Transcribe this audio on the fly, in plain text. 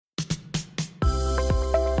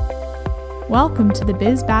Welcome to the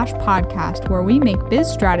Biz Bash podcast, where we make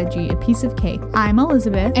biz strategy a piece of cake. I'm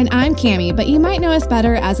Elizabeth. And I'm Cami, but you might know us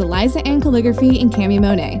better as Eliza Ann Calligraphy and Cami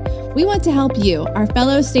Monet. We want to help you, our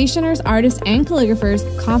fellow stationers, artists, and calligraphers,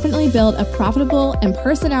 confidently build a profitable and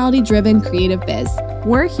personality-driven creative biz.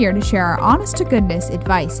 We're here to share our honest-to-goodness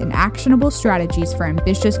advice and actionable strategies for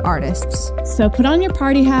ambitious artists. So put on your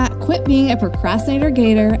party hat, quit being a procrastinator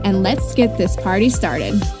gator, and let's get this party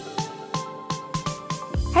started.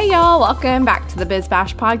 Hey y'all, welcome back to the Biz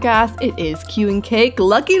Bash podcast. It is Q and Cake,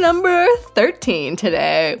 lucky number 13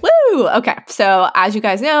 today. Woo! Okay, so as you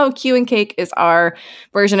guys know, Q and Cake is our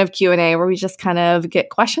version of Q&A where we just kind of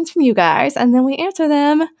get questions from you guys and then we answer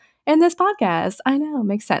them in this podcast. I know,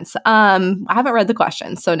 makes sense. I haven't read the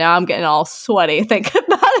questions, so now I'm getting all sweaty thinking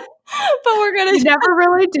about it. But we're gonna You never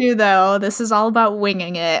really do, though. This is all about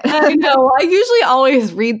winging it. I know. I usually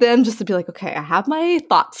always read them just to be like, okay, I have my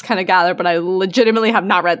thoughts kind of gathered, but I legitimately have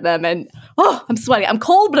not read them. And I'm sweaty. I'm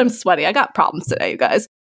cold, but I'm sweaty. I got problems today, you guys.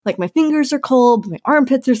 Like my fingers are cold, my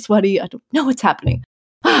armpits are sweaty. I don't know what's happening.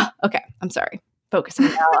 Okay, I'm sorry. Focusing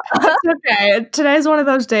now. It's okay. Today's one of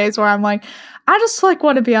those days where I'm like, I just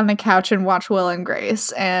want to be on the couch and watch Will and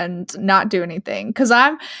Grace and not do anything because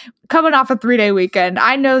I'm coming off a 3-day weekend.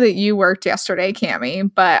 I know that you worked yesterday,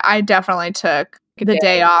 Cami, but I definitely took the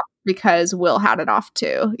day off because Will had it off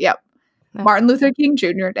too. Yep. Okay. Martin Luther King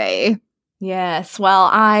Jr. Day. Yes. Well,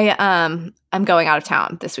 I'm going out of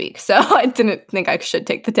town this week, so I didn't think I should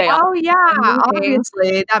take the day off. Oh yeah,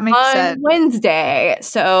 obviously that makes sense. Wednesday,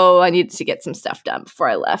 so I needed to get some stuff done before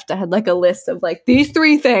I left. I had like a list of like these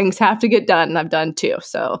 3 things have to get done, and I've done 2,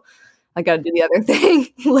 so I got to do the other thing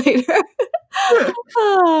later.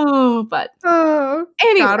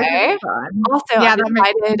 Anyway, also I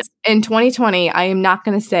decided in 2020 I am not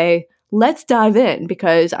going to say let's dive in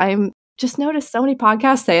because I'm just noticed so many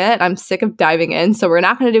podcasts say it. I'm sick of diving in, so we're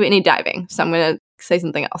not going to do any diving. So I'm going to say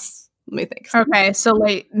something else. Let me think. Okay, so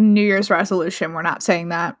like New Year's resolution, we're not saying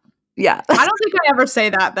that. Yeah. I don't think I ever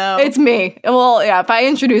say that, though. It's me. Well, yeah, if I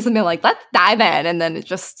introduce something like, let's dive in, and then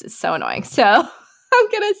it's so annoying. So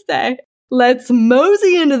I'm going to say, let's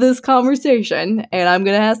mosey into this conversation, and I'm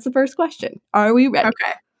going to ask the first question. Are we ready?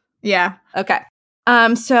 Okay. Yeah. Okay.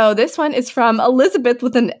 So this one is from Elizabeth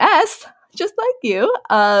with an S, just like you,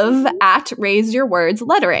 of at Raise Your Words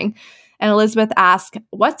Lettering. And Elizabeth asks,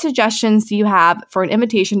 what suggestions do you have for an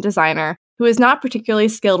invitation designer who is not particularly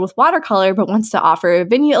skilled with watercolor but wants to offer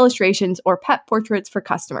venue illustrations or pet portraits for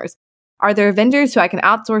customers? Are there vendors who I can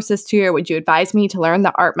outsource this to, or would you advise me to learn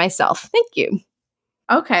the art myself? Thank you.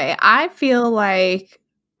 Okay. I feel like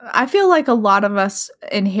a lot of us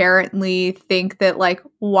inherently think that like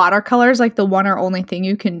watercolor is like the one or only thing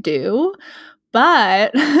you can do.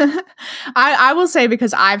 But I will say,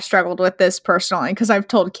 because I've struggled with this personally, because I've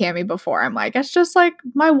told Cami before, I'm like, it's just like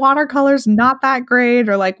my watercolor's not that great,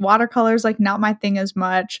 or like watercolor's like not my thing as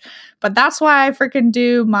much. But that's why I freaking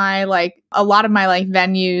do my like a lot of my like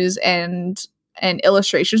venues and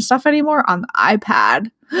illustration stuff anymore on the iPad.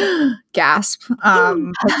 Gasp.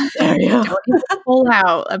 Don't even pull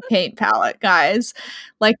out a paint palette, guys.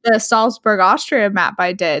 Like the Salzburg, Austria map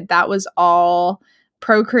I did, that was all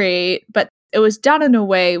Procreate, but it was done in a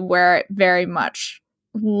way where it very much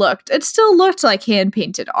it still looked like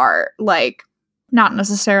hand-painted art, like not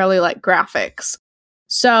necessarily like graphics.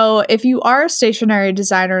 So if you are a stationery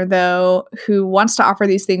designer, though, who wants to offer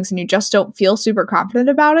these things and you just don't feel super confident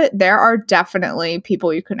about it, there are definitely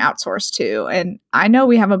people you can outsource to. And I know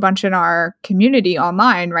we have a bunch in our community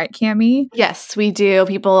online, right, Cami? Yes, we do.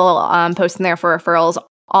 People posting there for referrals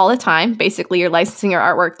all the time. Basically, you're licensing your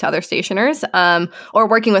artwork to other stationers or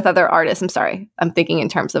working with other artists. I'm sorry. I'm thinking in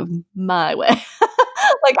terms of my way.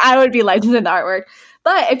 Like I would be licensing the artwork.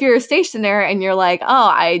 But if you're a stationer and you're like, oh,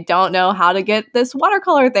 I don't know how to get this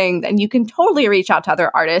watercolor thing, then you can totally reach out to other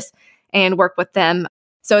artists and work with them.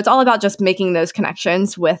 So it's all about just making those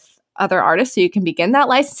connections with other artists so you can begin that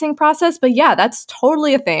licensing process. But yeah, that's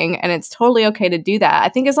totally a thing. And it's totally okay to do that. I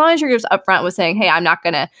think as long as you're just upfront with saying, hey, I'm not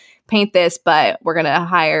going to paint this, but we're going to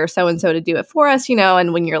hire so-and-so to do it for us,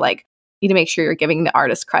 and when you're like, you need to make sure you're giving the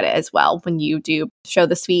artist credit as well when you do show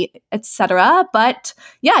the suite, etc. But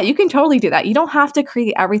yeah, you can totally do that. You don't have to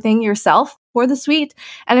create everything yourself for the suite.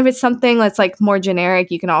 And if it's something that's like more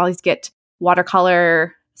generic, you can always get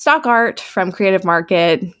watercolor stock art from Creative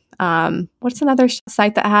Market. What's another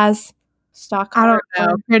site that has stock art? I don't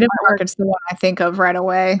know. Creative Market's the one I think of right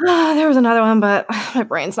away. There was another one, but my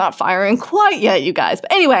brain's not firing quite yet, you guys.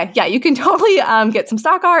 But anyway, yeah, you can totally get some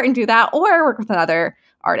stock art and do that, or work with another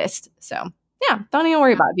artist. So yeah, don't even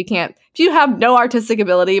worry about it. If you have no artistic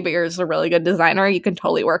ability, but you're just a really good designer, you can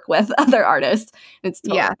totally work with other artists. It's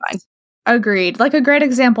totally fine. Agreed. Like a great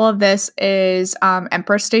example of this is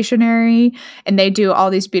Empress Stationery, and they do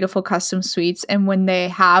all these beautiful custom suites. And when they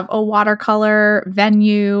have a watercolor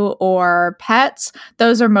venue or pets,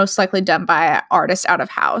 those are most likely done by artists out of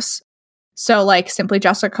house. So, like Simply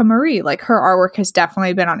Jessica Marie, like her artwork has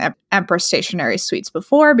definitely been on Empress Stationery suites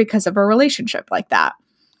before because of a relationship like that.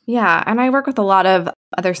 Yeah, and I work with a lot of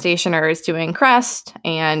other stationers doing crest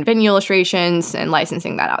and venue illustrations and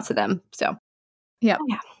licensing that out to them. So, yeah.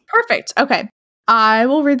 Yeah. Perfect. Okay. I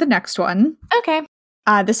will read the next one. Okay.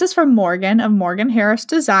 This is from Morgan of Morgan Harris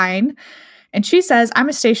Design. And she says, I'm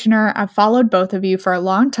a stationer. I've followed both of you for a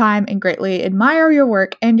long time and greatly admire your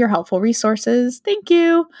work and your helpful resources. Thank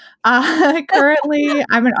you. Currently,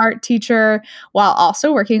 I'm an art teacher while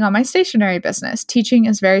also working on my stationery business. Teaching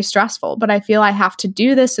is very stressful, but I feel I have to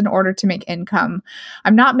do this in order to make income.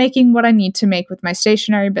 I'm not making what I need to make with my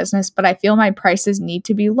stationery business, but I feel my prices need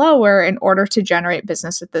to be lower in order to generate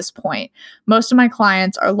business at this point. Most of my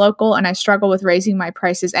clients are local, and I struggle with raising my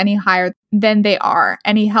prices any higher than they are.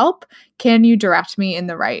 Any help? Can you direct me in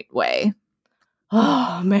the right way?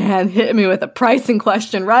 Oh, man, hit me with a pricing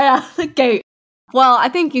question right out of the gate. Well, I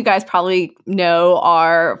think you guys probably know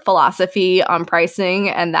our philosophy on pricing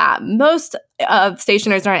and that most of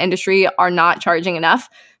stationers in our industry are not charging enough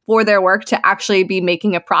for their work to actually be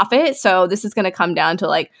making a profit. So this is going to come down to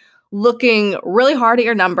like looking really hard at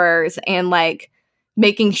your numbers and like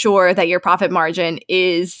making sure that your profit margin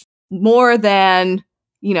is more than,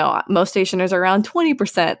 you know, most stationers are around 20%,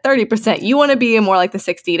 30%. You want to be in more like the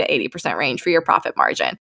 60 to 80% range for your profit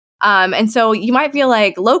margin. And so you might feel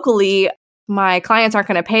like locally, my clients aren't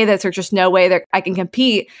going to pay this, or just no way that I can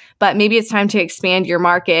compete. But maybe it's time to expand your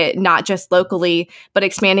market, not just locally, but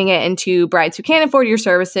expanding it into brides who can't afford your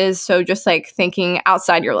services. So just like thinking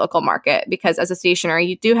outside your local market, because as a stationer,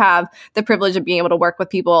 you do have the privilege of being able to work with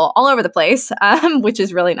people all over the place, which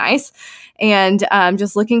is really nice. And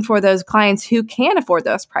just looking for those clients who can afford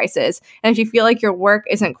those prices. And if you feel like your work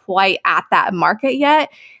isn't quite at that market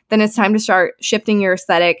yet, then it's time to start shifting your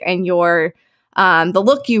aesthetic and your the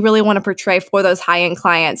look you really want to portray for those high-end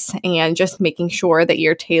clients, and just making sure that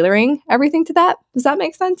you're tailoring everything to that. Does that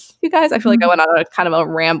make sense, you guys? I feel like I went on a kind of a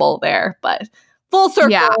ramble there, but full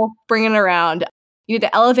circle, bringing it around. You need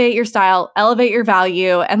to elevate your style, elevate your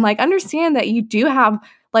value, and like understand that you do have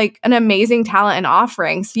like an amazing talent and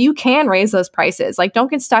offering, so you can raise those prices. Like, don't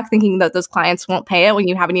get stuck thinking that those clients won't pay it when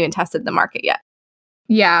you haven't even tested the market yet.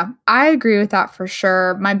 Yeah, I agree with that for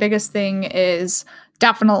sure. My biggest thing is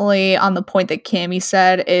definitely on the point that Cami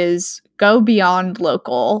said is go beyond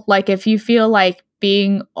local. Like if you feel like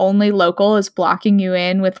being only local is blocking you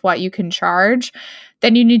in with what you can charge,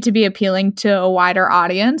 then you need to be appealing to a wider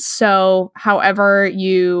audience. So however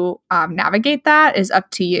you navigate that is up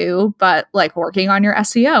to you. But like working on your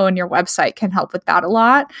SEO and your website can help with that a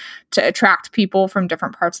lot to attract people from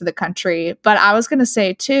different parts of the country. But I was going to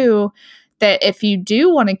say too, that if you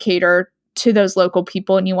do want to cater to those local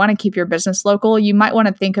people and you want to keep your business local, you might want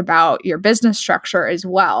to think about your business structure as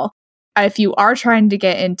well. If you are trying to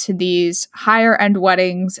get into these higher end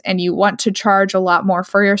weddings and you want to charge a lot more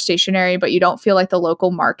for your stationery, but you don't feel like the local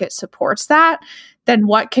market supports that, then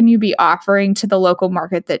what can you be offering to the local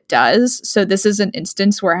market that does? So this is an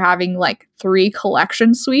instance where having like 3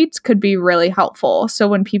 collection suites could be really helpful. So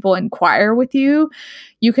when people inquire with you,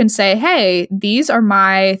 you can say, hey, these are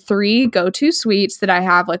my 3 go-to suites that I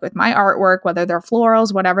have like with my artwork, whether they're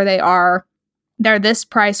florals, whatever they are. They're this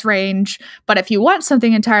price range, but if you want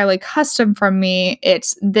something entirely custom from me,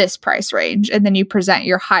 it's this price range. And then you present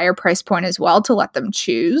your higher price point as well to let them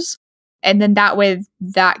choose. And then that way,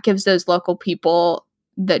 that gives those local people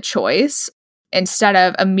the choice instead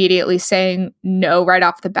of immediately saying no right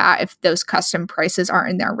off the bat if those custom prices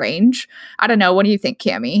aren't in their range. I don't know. What do you think,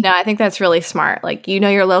 Cami? No, I think that's really smart. Like, you know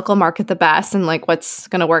your local market the best and like what's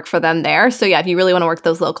going to work for them there. So yeah, if you really want to work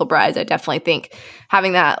those local brides, I definitely think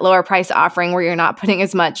having that lower price offering where you're not putting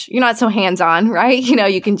as much, you're not so hands-on, right? You know,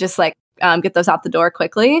 you can just like get those out the door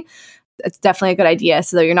quickly. It's definitely a good idea.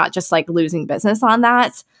 So that you're not just like losing business on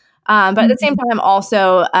that. But at the same time,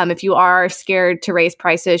 also, if you are scared to raise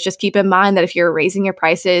prices, just keep in mind that if you're raising your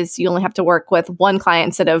prices, you only have to work with 1 client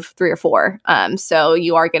instead of 3 or 4. So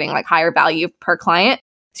you are getting like higher value per client.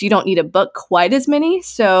 So you don't need to book quite as many.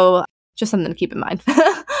 So just something to keep in mind.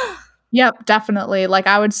 Yep, definitely. Like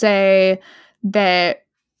I would say that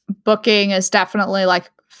booking is definitely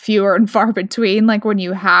like fewer and far between, like when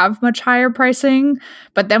you have much higher pricing.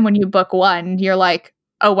 But then when you book one, you're like,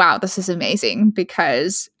 oh, wow, this is amazing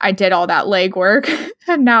because I did all that legwork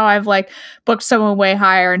and now I've like booked someone way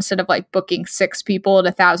higher. Instead of like booking 6 people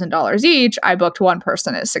at $1,000 each, I booked 1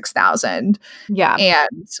 person at $6,000. Yeah.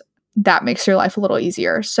 And that makes your life a little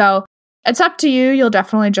easier. So It's up to you. You'll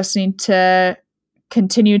definitely just need to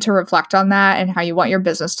continue to reflect on that and how you want your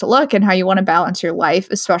business to look and how you want to balance your life,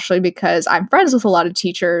 especially because I'm friends with a lot of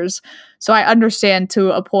teachers. So I understand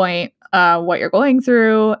to a point what you're going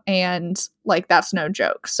through, and like that's no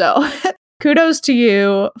joke. So kudos to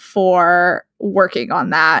you for working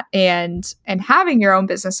on that and having your own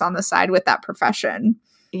business on the side with that profession.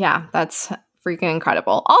 Yeah, that's freaking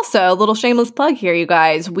incredible. Also, a little shameless plug here, you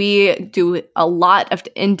guys. We do a lot of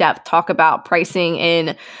in-depth talk about pricing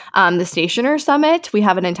in the Stationer Summit. We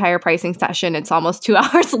have an entire pricing session. It's almost 2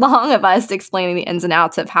 hours long of us explaining the ins and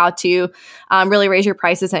outs of how to really raise your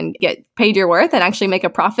prices and get paid your worth and actually make a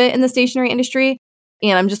profit in the stationery industry.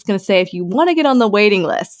 And I'm just going to say, if you want to get on the waiting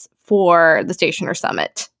list for the Stationer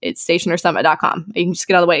Summit, it's stationersummit.com. You can just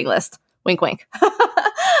get on the waiting list. Wink, wink.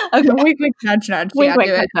 Okay. Wink, wink, nudge, nudge. Wink, yeah,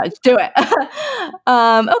 wink, nudge, nudge. Do it.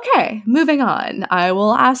 Okay, moving on. I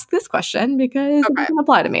will ask this question because it doesn't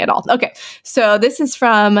apply to me at all. Okay, so this is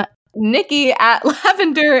from Nikki at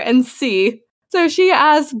Lavender and C. So she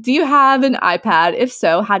asks, do you have an iPad? If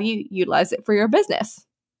so, how do you utilize it for your business?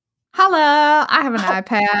 Hello, I have an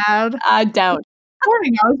iPad. I don't. This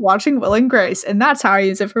morning I was watching Will and Grace, and that's how I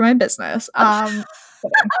use it for my business.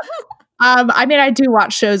 I mean, I do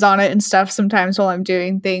watch shows on it and stuff sometimes while I'm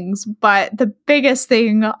doing things, but the biggest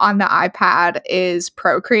thing on the iPad is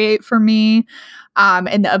Procreate for me.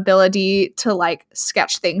 And the ability to like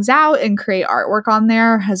sketch things out and create artwork on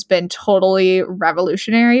there has been totally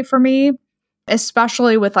revolutionary for me,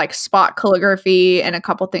 especially with like spot calligraphy and a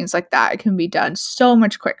couple things like that. It can be done so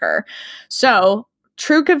much quicker. So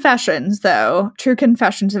true confessions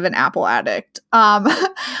of an Apple addict.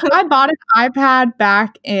 I bought an iPad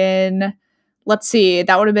back in, let's see,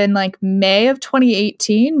 that would have been like May of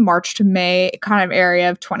 2018, March to May kind of area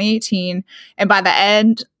of 2018. And by the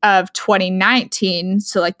end of 2019,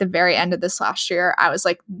 so like the very end of this last year, I was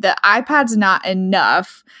like, the iPad's not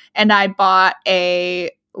enough. And I bought a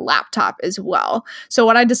laptop as well. So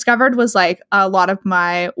what I discovered was like a lot of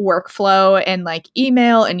my workflow and like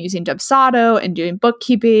email and using Dubsado and doing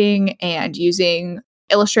bookkeeping and using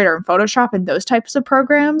Illustrator and Photoshop and those types of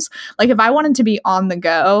programs. Like if I wanted to be on the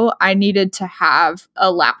go, I needed to have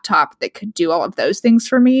a laptop that could do all of those things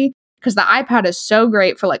for me, because the iPad is so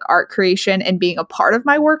great for like art creation and being a part of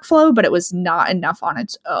my workflow, but it was not enough on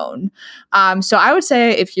its own. So I would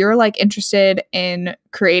say if you're like interested in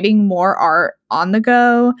creating more art on the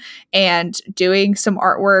go and doing some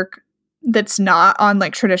artwork that's not on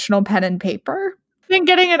like traditional pen and paper, then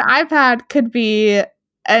getting an iPad could be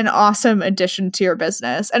an awesome addition to your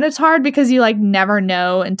business. And it's hard because you like never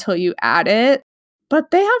know until you add it.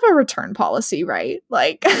 But they have a return policy, right?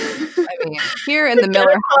 Like, I mean, here in the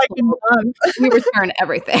Miller household, we return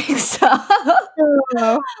everything. So,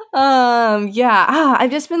 yeah,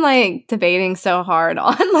 I've just been like debating so hard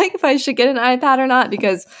on like if I should get an iPad or not,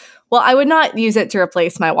 because, well, I would not use it to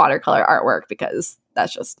replace my watercolor artwork because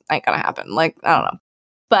that's just ain't gonna happen. Like, I don't know.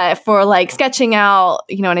 But for like sketching out,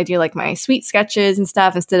 you know, when I do like my sweet sketches and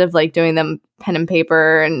stuff, instead of like doing them pen and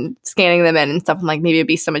paper and scanning them in and stuff, I'm like, maybe it'd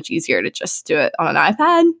be so much easier to just do it on an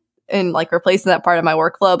iPad and like replacing that part of my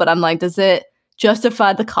workflow. But I'm like, does it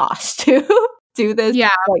justify the cost to do this? Yeah.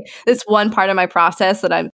 Like this one part of my process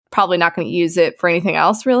that I'm probably not going to use it for anything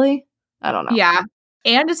else, really? I don't know. Yeah.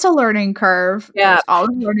 And it's a learning curve. Yeah. It's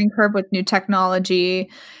always a learning curve with new technology.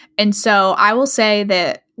 And so I will say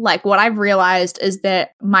that like what I've realized is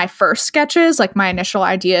that my first sketches, like my initial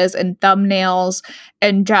ideas and thumbnails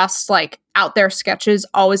and just like out there sketches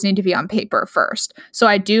always need to be on paper first. So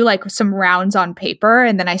I do like some rounds on paper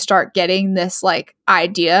and then I start getting this like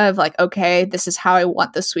idea of like, okay, this is how I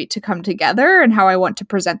want the suite to come together and how I want to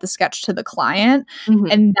present the sketch to the client. Mm-hmm.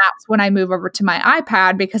 And that's when I move over to my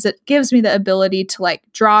iPad because it gives me the ability to like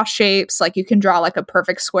draw shapes. Like you can draw like a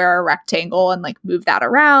perfect square or rectangle and like move that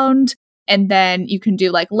around. And then you can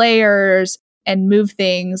do like layers and move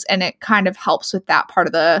things. And it kind of helps with that part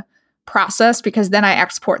of the process because then I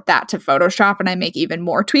export that to Photoshop and I make even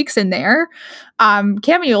more tweaks in there.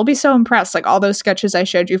 Cami, you'll be so impressed. Like all those sketches I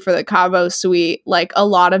showed you for the Cabo suite, like a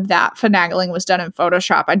lot of that finagling was done in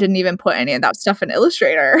Photoshop. I didn't even put any of that stuff in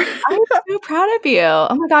Illustrator. I'm so proud of you.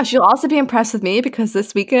 Oh my gosh, you'll also be impressed with me because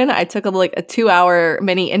this weekend I took a 2-hour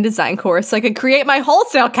mini InDesign course so I could create my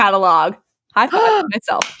wholesale catalog. High five to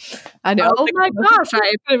myself. I know. Oh my gosh,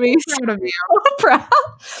 I'm be proud of you. So proud.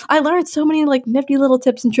 I learned so many like nifty little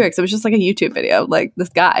tips and tricks. It was just like a YouTube video. Like this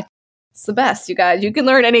guy. It's the best, you guys. You can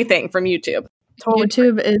learn anything from YouTube. Totally.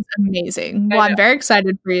 YouTube is amazing. Well, I'm very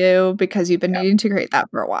excited for you because you've been needing to create that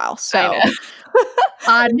for a while. So,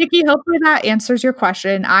 Nikki, hopefully that answers your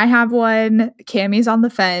question. I have one. Cami's on the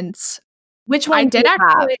fence. Which one I did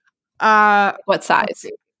actually. What size?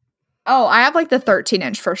 Oh, I have like the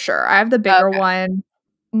 13-inch for sure. I have the bigger one.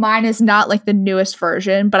 Mine is not like the newest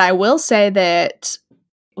version, but I will say that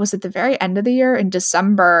was at the very end of the year in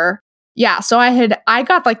December. Yeah, so I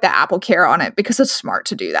got like the Apple Care on it because it's smart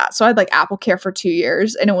to do that. So I had like Apple Care for 2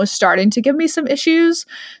 years and it was starting to give me some issues.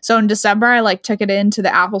 So in December I like took it into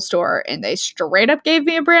the Apple store and they straight up gave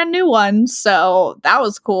me a brand new one. So that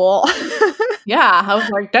was cool. Yeah, I was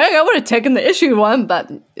like, dang, I would have taken the issue one,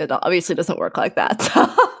 but it obviously doesn't work like that.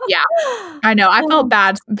 Yeah, I know. I felt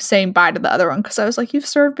bad saying bye to the other one because I was like, you've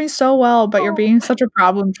served me so well, but you're being such a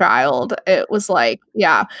problem child. It was like,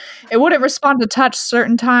 yeah, it wouldn't respond to touch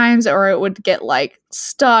certain times or it would get like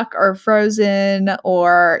stuck or frozen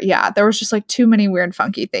or yeah, there was just like too many weird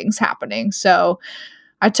funky things happening. So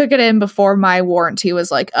I took it in before my warranty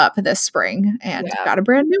was like up this spring and got a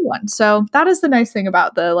brand new one. So that is the nice thing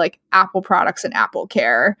about the like Apple products and Apple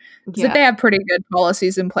Care is that they have pretty good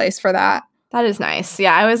policies in place for that. That is nice.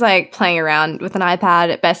 Yeah, I was like playing around with an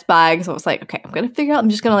iPad at Best Buy because I was like, okay, I'm going to figure out, I'm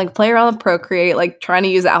just going to like play around with Procreate, like trying to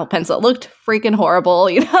use the Apple Pencil. It looked freaking horrible,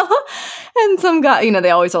 you know? And some guy, you know, they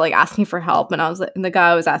always are like asking for help. And I was like, and the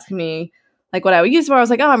guy was asking me like what I would use for. I was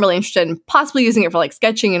like, oh, I'm really interested in possibly using it for like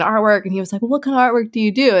sketching and artwork. And he was like, well, what kind of artwork do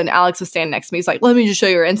you do? And Alex was standing next to me. He's like, let me just show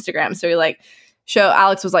you your Instagram. So he like,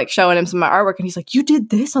 Alex was like showing him some of my artwork and he's like, you did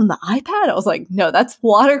this on the iPad? I was like, no, that's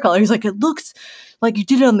watercolor. He's like, it looks like you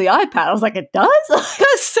did it on the iPad. I was like, it does? I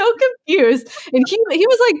was so confused. And he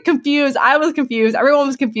was like confused. I was confused. Everyone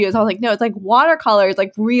was confused. I was like, no, it's like watercolor. It's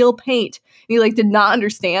like real paint. And he like did not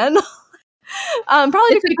understand.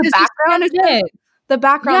 Probably because the background is in. The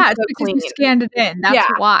background is so clean. You scanned it in. That's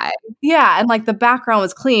why. Yeah, and like the background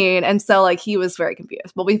was clean, and so like he was very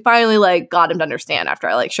confused. But we finally like got him to understand after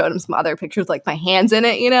I like showed him some other pictures, like my hands in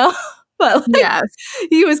it, you know. But like,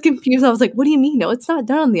 he was confused. I was like, "What do you mean? No, it's not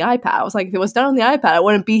done on the iPad." I was like, "If it was done on the iPad, I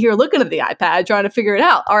wouldn't be here looking at the iPad trying to figure it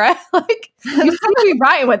out." All right, like you see me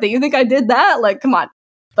writing with it. You think I did that? Like, come on.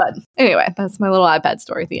 But anyway, that's my little iPad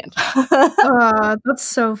story at the end. That's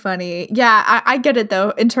so funny. Yeah, I get it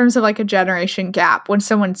though. In terms of like a generation gap, when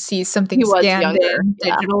someone sees something scanned in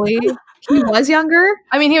digitally, he was younger.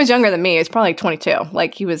 I mean, he was younger than me. He's probably like 22.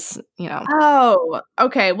 Like he was, you know. Oh,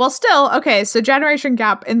 okay. Well, still okay. So generation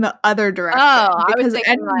gap in the other direction. Oh, I was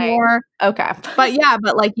thinking more. Okay, but yeah,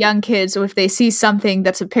 but like young kids, if they see something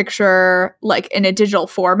that's a picture like in a digital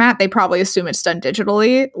format, they probably assume it's done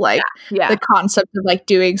digitally. Like the concept of like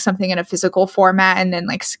doing something in a physical format and then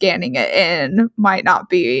like scanning it in might not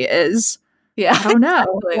be as I don't know.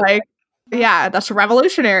 Exactly. Like yeah, that's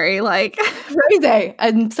revolutionary. Like crazy.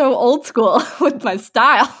 I'm so old school with my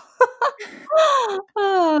style.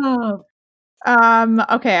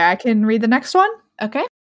 Okay, I can read the next one. Okay.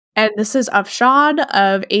 And this is Afshad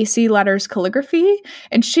of AC Letters Calligraphy.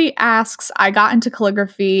 And she asks, I got into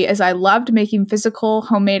calligraphy as I loved making physical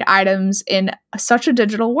homemade items in such a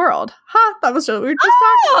digital world. That was what we were just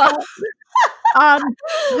talking about.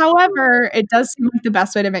 However, it does seem like the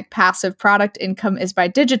best way to make passive product income is by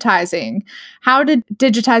digitizing. How did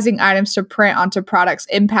digitizing items to print onto products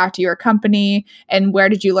impact your company? And where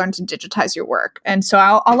did you learn to digitize your work? And so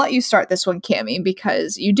I'll let you start this one, Cami,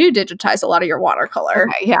 because you do digitize a lot of your watercolor.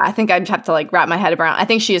 Okay, yeah, I think I'd have to like wrap my head around. I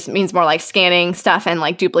think she just means more like scanning stuff and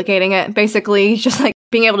like duplicating it. Basically, just like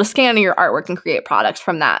being able to scan your artwork and create products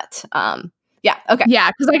from that. Yeah. Okay.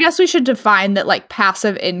 Yeah. Because I guess we should define that like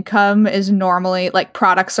passive income is normally like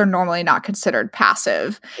products are normally not considered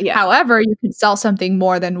passive. Yeah. However, you can sell something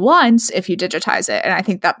more than once if you digitize it. And I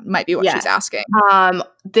think that might be what she's asking.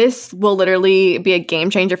 This will literally be a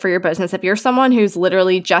game changer for your business. If you're someone who's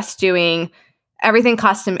literally just doing everything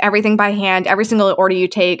custom, everything by hand, every single order you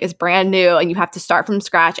take is brand new and you have to start from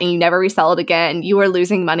scratch and you never resell it again, you are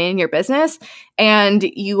losing money in your business and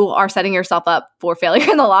you are setting yourself up for failure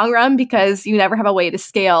in the long run because you never have a way to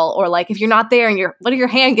scale, or like if you're not there and what if your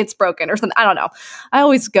hand gets broken or something? I don't know. I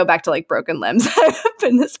always go back to like broken limbs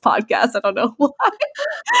in this podcast. I don't know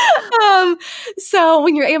why. So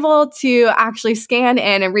when you're able to actually scan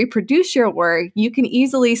in and reproduce your work, you can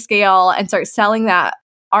easily scale and start selling that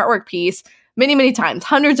artwork piece many, many times,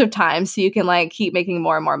 hundreds of times, so you can like keep making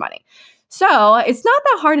more and more money. So it's not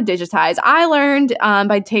that hard to digitize. I learned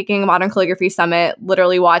by taking a Modern Calligraphy Summit,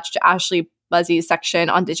 literally watched Ashley Buzzy's section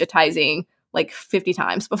on digitizing like 50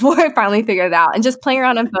 times before I finally figured it out and just playing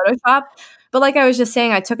around in Photoshop. But like I was just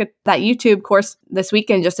saying, I took that YouTube course this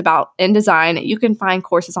weekend just about InDesign. You can find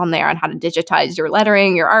courses on there on how to digitize your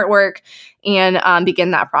lettering, your artwork, and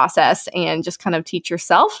begin that process and just kind of teach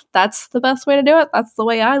yourself. That's the best way to do it. That's the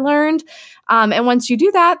way I learned. And once you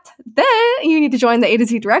do that, then you need to join the A to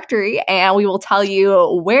Z directory and we will tell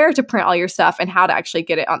you where to print all your stuff and how to actually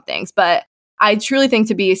get it on things. But I truly think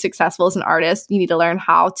to be successful as an artist, you need to learn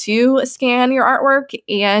how to scan your artwork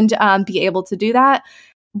and be able to do that.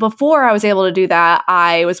 Before I was able to do that,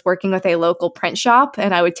 I was working with a local print shop,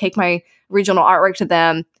 and I would take my original artwork to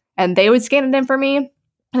them and they would scan it in for me.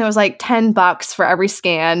 And it was like $10 for every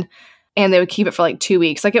scan. And they would keep it for like 2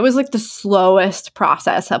 weeks. Like, it was like the slowest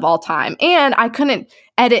process of all time. And I couldn't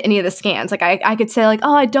edit any of the scans. Like, I could say like,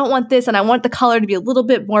 oh, I don't want this, and I want the color to be a little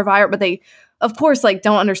bit more vibrant, but they, of course, like,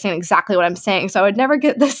 don't understand exactly what I'm saying. So I would never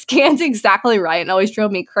get the scans exactly right, and always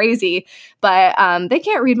drove me crazy. But they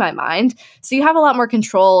can't read my mind. So you have a lot more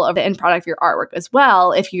control of the end product of your artwork as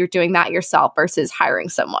well if you're doing that yourself versus hiring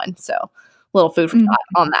someone. So little food for thought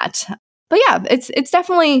on that. But yeah, it's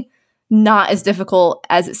definitely not as difficult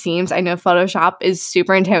as it seems. I know Photoshop is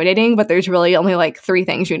super intimidating, but there's really only like 3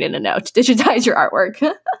 things you need to know to digitize your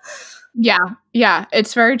artwork. Yeah,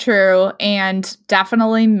 it's very true. And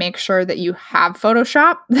definitely make sure that you have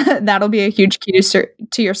Photoshop. That'll be a huge key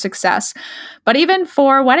to your success. But even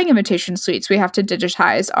for wedding invitation suites, we have to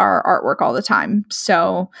digitize our artwork all the time.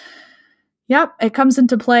 So yep, it comes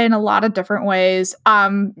into play in a lot of different ways.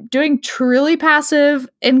 Doing truly passive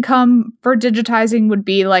income for digitizing would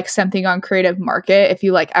be like something on Creative Market. If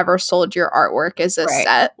you like ever sold your artwork as a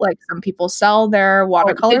set, like some people sell their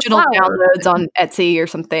watercolor digital downloads on Etsy or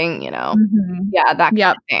something, Yeah, that kind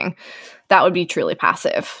of thing. That would be truly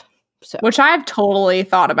passive. So. Which I've totally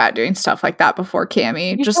thought about doing stuff like that before,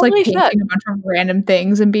 Cami. You just totally like painting a bunch of random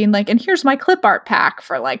things and being like, and here's my clip art pack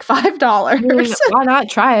for like $5. Why not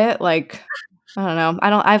try it? Like, I don't know.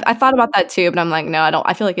 I thought about that too, but I'm like, no, I don't.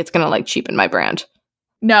 I feel like it's gonna like cheapen my brand.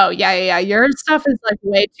 No, yeah. Your stuff is like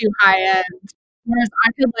way too high end. Whereas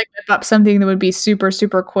I could like whip up something that would be super,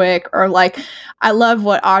 super quick. Or like, I love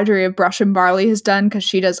what Audrey of Brush and Barley has done, because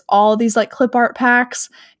she does all these like clip art packs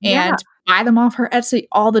and buy them off her Etsy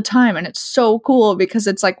all the time. And it's so cool because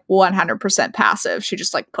it's like 100% passive. She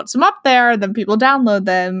just like puts them up there, then people download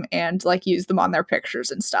them and like use them on their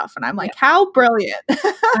pictures and stuff. And I'm like, how brilliant.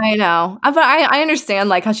 I know. But I understand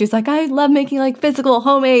like how she's like, I love making like physical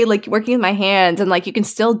homemade, like working with my hands, and like you can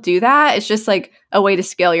still do that. It's just like a way to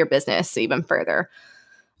scale your business even further.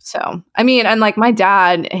 So, I mean, and like my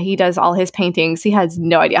dad, he does all his paintings. He has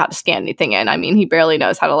no idea how to scan anything in. I mean, he barely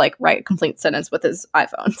knows how to like write a complete sentence with his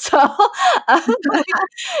iPhone.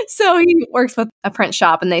 So he works with a print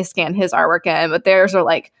shop and they scan his artwork in, but theirs are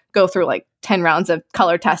like go through like 10 rounds of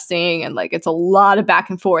color testing, and like it's a lot of back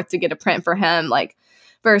and forth to get a print for him, like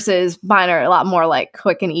versus mine are a lot more like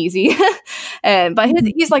quick and easy. But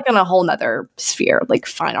he's like in a whole nother sphere, like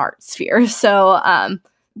fine art sphere. So,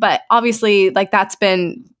 but obviously like that's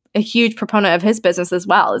been a huge proponent of his business as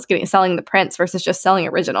well, is selling the prints versus just selling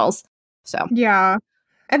originals. So yeah.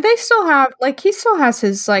 And they still have like, he still has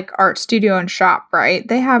his like art studio and shop, right?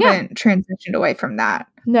 They haven't transitioned away from that.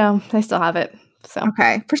 No, they still have it. So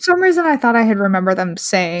okay. For some reason I thought I had remember them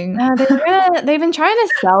saying they've been trying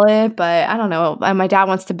to sell it, but I don't know. My dad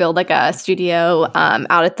wants to build like a studio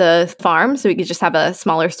out at the farm, so we could just have a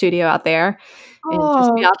smaller studio out there. And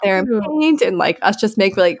just be out there and paint, and like us just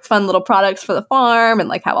make like fun little products for the farm, and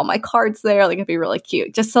like have all my cards there. Like it'd be really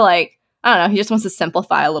cute. Just to like, I don't know, he just wants to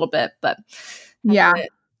simplify a little bit. But yeah,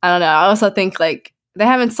 I don't know. I also think like they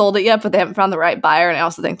haven't sold it yet, but they haven't found the right buyer. And I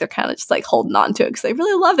also think they're kind of just like holding on to it because they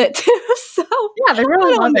really love it too. So yeah, they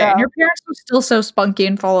really love it. And your parents are still so spunky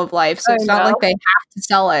and full of life. So it's not like they have to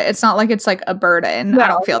sell it. It's not like it's like a burden. No, I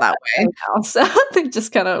don't feel that way. So they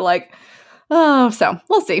just kind of like, oh, so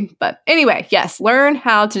we'll see. But anyway, yes, learn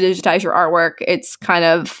how to digitize your artwork. It's kind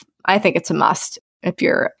of, I think it's a must if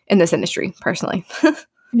you're in this industry, personally.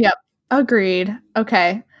 Yep. Agreed.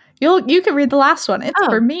 Okay. You can read the last one. It's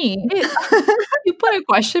for me. You put a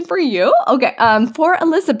question for you? Okay. For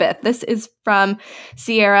Elizabeth, this is from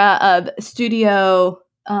Sierra of Studio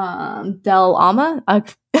Del Alma.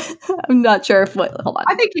 I'm not sure if hold on.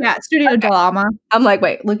 I think Studio Del Alma. I'm like,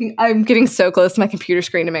 wait, I'm getting so close to my computer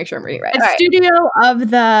screen to make sure I'm reading right. It's Studio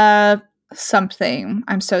of the something.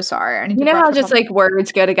 I'm so sorry. I need to how just like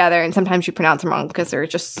words go together and sometimes you pronounce them wrong because they're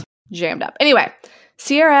just jammed up. Anyway,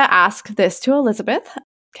 Sierra asked this to Elizabeth.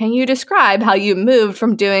 Can you describe how you moved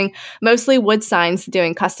from doing mostly wood signs to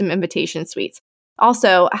doing custom invitation suites?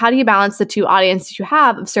 Also, how do you balance the two audiences you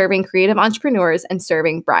have of serving creative entrepreneurs and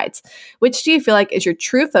serving brides? Which do you feel like is your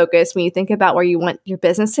true focus when you think about where you want your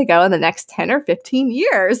business to go in the next 10 or 15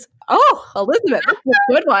 years? Oh, Elizabeth, that's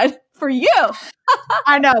a good one for you.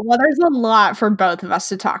 I know. Well, there's a lot for both of us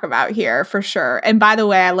to talk about here for sure. And by the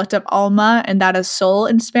way, I looked up Alma, and that is soul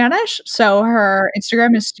in Spanish. So her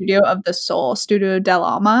Instagram is Studio of the Soul, Studio del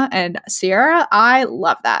Alma. And Sierra, I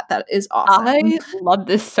love that. That is awesome. I love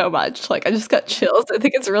this so much. Like I just got chills. I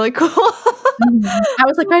think it's really cool. I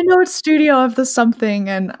was like, I know it's studio of the something,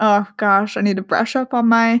 and oh gosh, I need to brush up on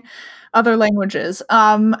my other languages.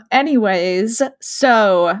 Anyways,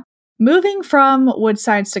 so moving from wood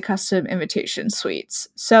signs to custom invitation suites.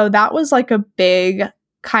 So that was like a big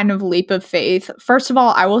kind of leap of faith. First of all,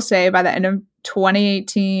 I will say by the end of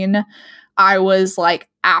 2018, I was like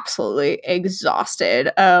absolutely exhausted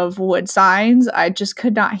of wood signs. I just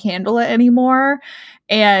could not handle it anymore.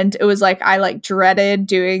 And it was like I like dreaded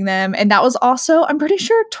doing them. And that was also, I'm pretty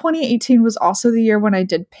sure 2018 was also the year when I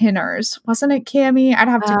did pinners. Wasn't it, Cami? I'd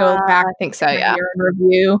have to go back. I think so, yeah. Year in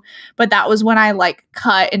review. But that was when I like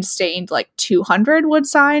cut and stained like 200 wood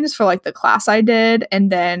signs for like the class I did.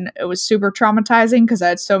 And then it was super traumatizing because I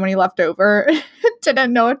had so many left over.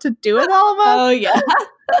 Didn't know what to do with all of them. Oh, yeah.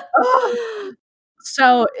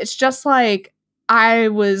 So it's just like I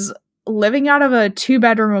was living out of a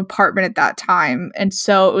 2-bedroom apartment at that time. And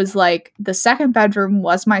so it was like the second bedroom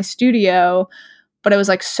was my studio, but it was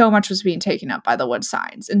like so much was being taken up by the wood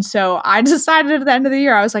signs. And so I decided at the end of the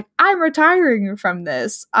year, I was like, I'm retiring from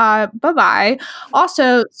this. Bye-bye.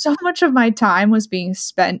 Also, so much of my time was being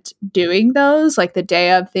spent doing those, like the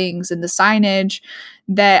day of things and the signage,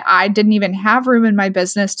 that I didn't even have room in my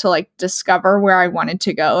business to like discover where I wanted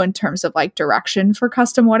to go in terms of like direction for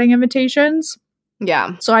custom wedding invitations.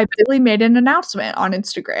 Yeah. So I basically made an announcement on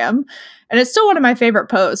Instagram, and it's still one of my favorite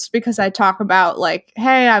posts because I talk about like,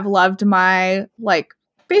 hey, I've loved my like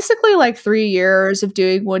basically like 3 years of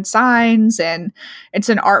doing wood signs, and it's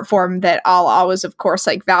an art form that I'll always, of course,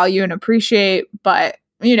 like value and appreciate. But,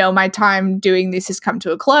 you know, my time doing these has come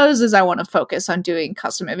to a close as I want to focus on doing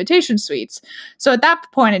custom invitation suites. So at that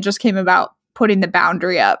point, it just came about putting the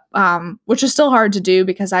boundary up, which is still hard to do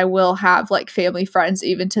because I will have like family friends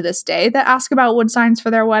even to this day that ask about wood signs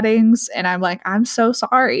for their weddings. And I'm like, I'm so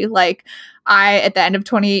sorry. Like at the end of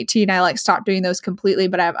 2018, I like stopped doing those completely,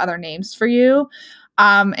 but I have other names for you.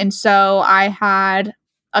 And so I had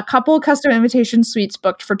a couple custom invitation suites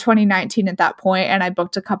booked for 2019 at that point, and I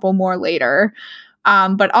booked a couple more later.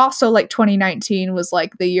 But also like 2019 was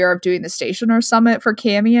like the year of doing the Stationer Summit for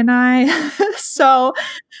Cami and I. So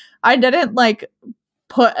I didn't like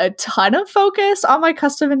put a ton of focus on my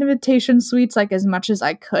custom invitation suites like as much as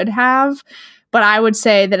I could have. But I would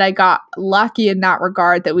say that I got lucky in that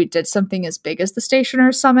regard that we did something as big as the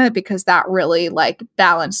Stationer Summit, because that really like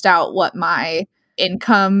balanced out what my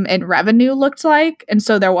income and revenue looked like. And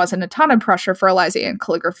so there wasn't a ton of pressure for Eliza Ann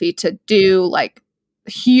Calligraphy to do like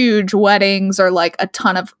huge weddings or like a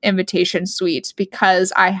ton of invitation suites,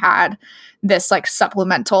 because I had this like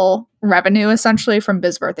supplemental revenue essentially from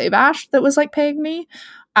Biz Birthday Bash that was like paying me.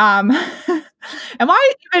 Am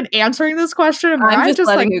I even answering this question? I'm just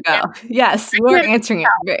letting you go. Yes, you are answering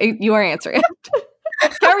it. You are answering it.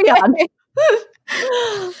 Carry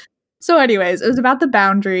on. So anyways, it was about the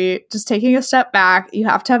boundary, just taking a step back. You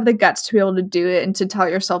have to have the guts to be able to do it and to tell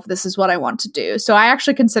yourself, this is what I want to do. So I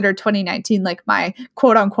actually considered 2019 like my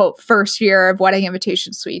quote unquote first year of wedding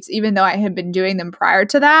invitation suites, even though I had been doing them prior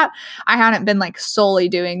to that. I hadn't been like solely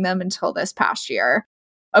doing them until this past year.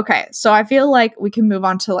 Okay, so I feel like we can move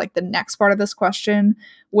on to like the next part of this question,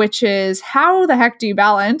 which is how the heck do you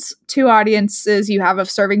balance two audiences you have of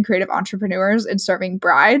serving creative entrepreneurs and serving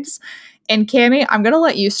brides? And Cami, I'm going to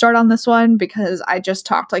let you start on this one because I just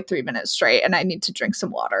talked like 3 minutes straight and I need to drink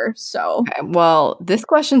some water. So, okay, well, this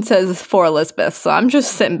question says for Elizabeth, so I'm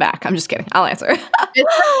just sitting back. I'm just kidding. I'll answer. It's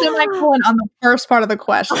a semicolon on the first part of the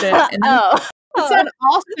question. And it said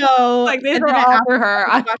also, like these are all for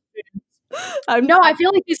her. No, I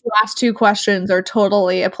feel like these last two questions are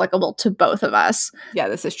totally applicable to both of us. Yeah,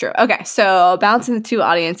 this is true. Okay, so balancing the two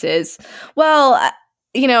audiences. Well,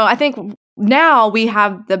 you know, I think now we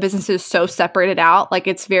have the businesses so separated out. Like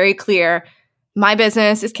it's very clear. My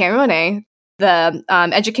business is Cami Monet. The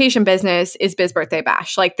education business is Biz Birthday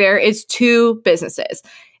Bash. Like there is two businesses.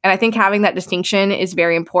 And I think having that distinction is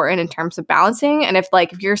very important in terms of balancing. And if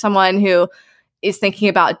you're someone who is thinking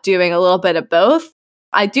about doing a little bit of both,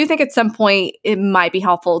 I do think at some point it might be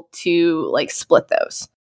helpful to like split those.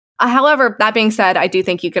 However, that being said, I do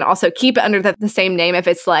think you can also keep it under the same name if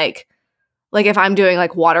it's like if I'm doing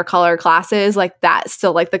like watercolor classes, like that's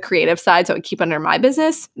still like the creative side. So I would keep under my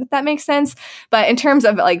business, if that makes sense. But in terms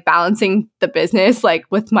of like balancing the business, like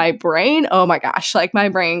with my brain, oh my gosh, like my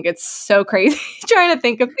brain gets so crazy trying to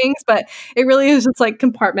think of things, but it really is just like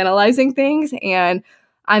compartmentalizing things. And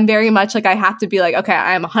I'm very much like, I have to be like, okay,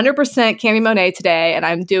 I'm 100% Cami Monet today, and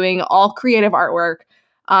I'm doing all creative artwork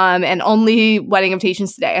and only wedding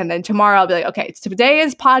invitations today. And then tomorrow I'll be like, okay, today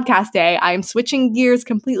is podcast day. I'm switching gears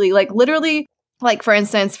completely. Like literally, like for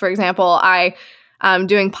instance, for example, I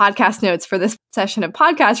doing podcast notes for this session of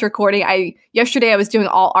podcast recording. Yesterday I was doing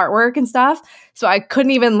all artwork and stuff, so I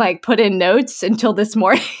couldn't even like put in notes until this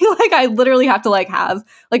morning. Like I literally have to like have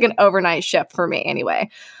like an overnight shift for me anyway.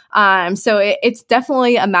 So it's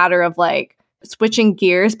definitely a matter of like switching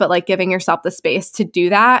gears, but like giving yourself the space to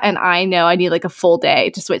do that. And I know I need like a full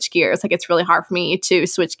day to switch gears. Like it's really hard for me to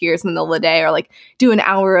switch gears in the middle of the day or like do an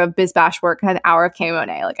hour of BizBash work and an hour of Cami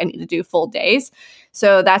Monet. Like I need to do full days.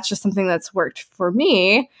 So that's just something that's worked for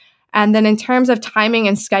me. And then in terms of timing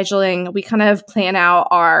and scheduling, we kind of plan out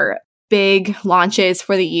our big launches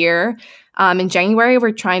for the year. In January,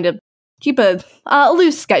 we're trying to keep a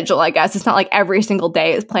loose schedule, I guess. It's not like every single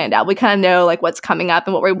day is planned out. We kind of know like what's coming up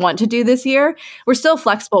and what we want to do this year. We're still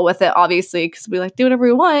flexible with it, obviously, because we like do whatever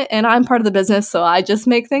we want. And I'm part of the business, so I just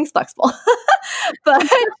make things flexible. But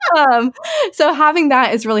so having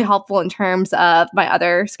that is really helpful in terms of my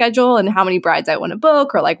other schedule and how many brides I want to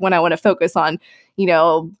book or like when I want to focus on, you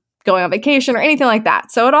know, going on vacation or anything like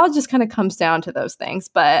that. So it all just kind of comes down to those things.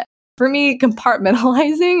 But for me,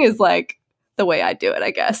 compartmentalizing is like the way I do it,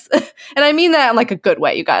 I guess. And I mean that in like a good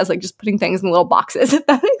way, you guys, like just putting things in little boxes, if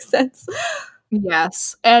that makes sense.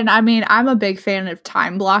 Yes. And I mean, I'm a big fan of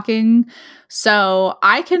time blocking. So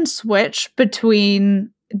I can switch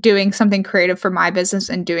between doing something creative for my business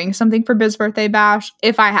and doing something for Biz Birthday Bash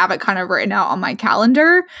if I have it kind of written out on my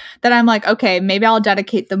calendar. Then I'm like, okay, maybe I'll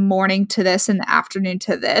dedicate the morning to this and the afternoon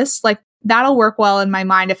to this. Like that'll work well in my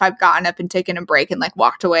mind if I've gotten up and taken a break and like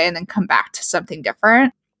walked away and then come back to something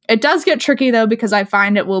different. It does get tricky though, because I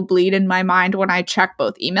find it will bleed in my mind when I check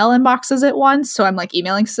both email inboxes at once. So I'm like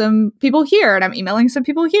emailing some people here and I'm emailing some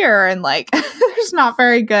people here. And like, there's not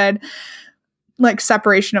very good like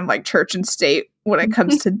separation of like church and state when it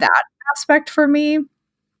comes to that aspect for me.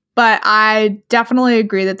 But I definitely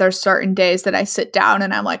agree that there's certain days that I sit down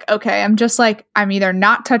and I'm like, okay, I'm either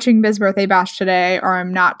not touching Biz Birthday Bash today or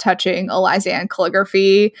I'm not touching Eliza Ann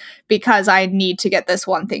calligraphy because I need to get this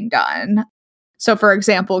one thing done. So for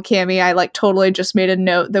example, Cami, I like totally just made a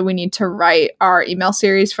note that we need to write our email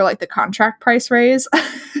series for like the contract price raise. Oh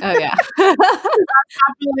yeah. That's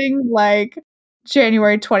happening like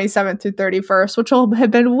January 27th through 31st, which will have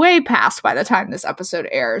been way past by the time this episode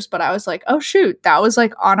airs. But I was like, oh shoot, that was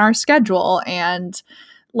like on our schedule. And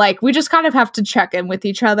like, we just kind of have to check in with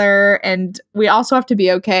each other. And we also have to be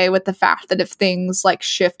okay with the fact that if things like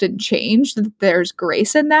shift and change, that there's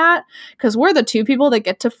grace in that. Because we're the two people that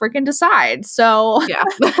get to freaking decide. So yeah.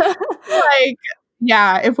 like,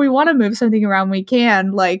 yeah, if we want to move something around, we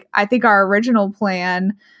can. Like, I think our original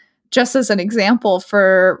plan, just as an example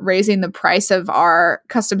for raising the price of our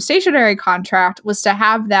custom stationery contract, was to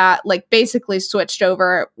have that like basically switched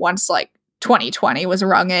over once like 2020 was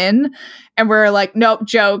rung in. And we're like, nope,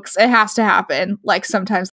 jokes. It has to happen. Like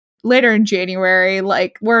sometimes later in January,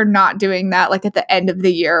 like we're not doing that like at the end of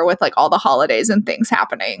the year with like all the holidays and things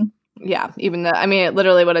happening. Yeah. Even though, I mean, it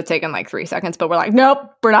literally would have taken like 3 seconds, but we're like,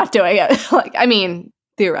 nope, we're not doing it. Like, I mean,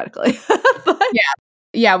 theoretically. But,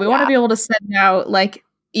 yeah. We want to be able to send out like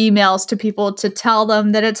emails to people to tell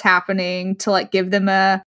them that it's happening, to like give them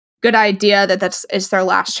a good idea that it's their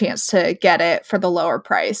last chance to get it for the lower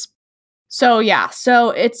price. So yeah,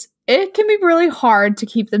 so it can be really hard to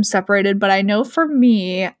keep them separated, but I know for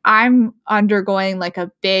me, I'm undergoing like a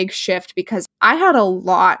big shift because I had a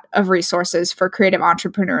lot of resources for creative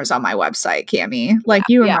entrepreneurs on my website, Cami. Like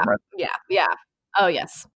you remember. Yeah. Oh,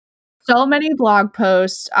 yes. So many blog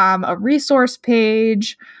posts, a resource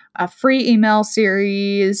page, a free email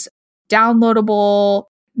series, downloadable,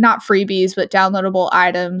 not freebies, but downloadable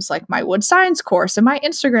items like my wood science course and my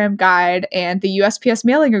Instagram guide and the USPS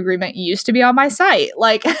mailing agreement used to be on my site.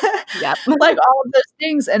 Like, yep. like all of those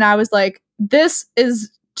things. And I was like, this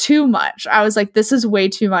is too much. I was like, this is way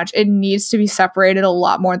too much. It needs to be separated a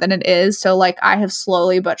lot more than it is. So like, I have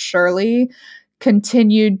slowly but surely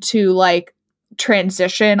continued to like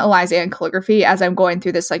transition Eliza Ann calligraphy as I'm going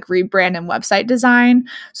through this like rebrand and website design,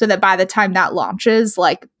 so that by the time that launches,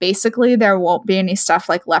 like basically there won't be any stuff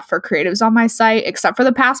like left for creatives on my site except for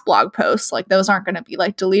the past blog posts. Like those aren't going to be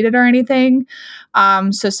like deleted or anything.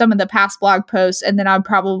 So some of the past blog posts, and then I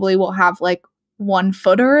probably will have like one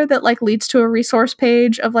footer that like leads to a resource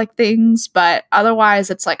page of like things, but otherwise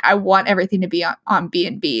it's like I want everything to be on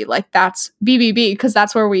B&B. Like that's BBB because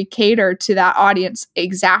that's where we cater to that audience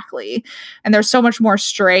exactly. And there's so much more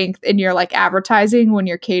strength in your like advertising when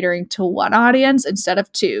you're catering to one audience instead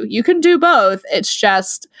of two. You can do both. It's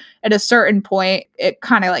just at a certain point it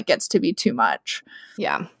kind of like gets to be too much.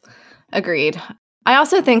 Yeah. Agreed. I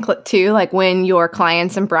also think too, like when your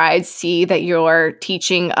clients and brides see that you're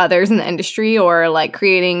teaching others in the industry or like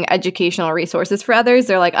creating educational resources for others,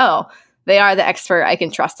 they're like, oh, they are the expert, I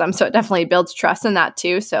can trust them. So it definitely builds trust in that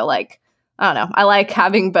too. So like, I don't know. I like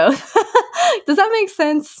having both. Does that make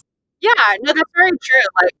sense? Yeah, no, that's very true.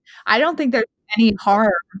 Like, I don't think there's any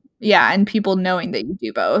harm, in people knowing that you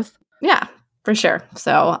do both. Yeah, for sure.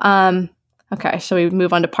 So, okay, shall we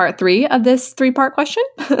move on to part 3 of this 3-part question?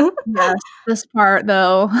 Yes, this part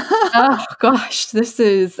though. Oh gosh, this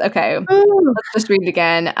is okay. Let's just read it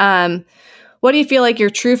again. What do you feel like your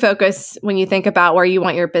true focus when you think about where you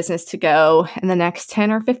want your business to go in the next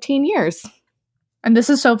 10 or 15 years? And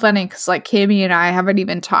this is so funny because like Cami and I haven't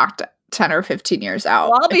even talked 10 or 15 years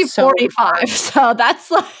out. Well, I'll be 45, so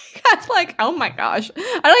that's like, oh my gosh.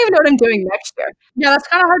 I don't even know what I'm doing next year. Yeah, that's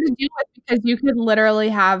kind of hard to deal with because you could literally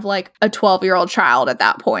have like a 12-year-old child at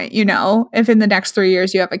that point, you know, if in the next 3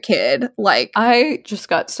 years you have a kid. Like, I just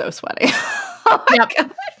got so sweaty. Oh my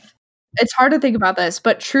God. It's hard to think about this,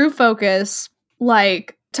 but true focus,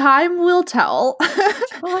 like, time will tell.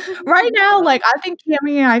 Right now, like, I think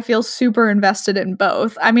Cami and I feel super invested in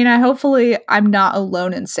both. I mean, hopefully I'm not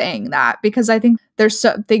alone in saying that because I think there's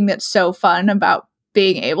something that's so fun about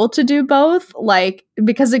being able to do both, like,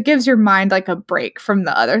 because it gives your mind like a break from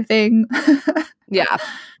the other thing. Yeah.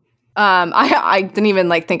 I didn't even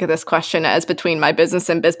like think of this question as between my business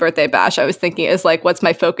and Biz Birthday Bash. I was thinking is like, what's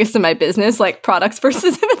my focus in my business? Like products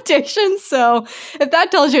versus invitations. So if that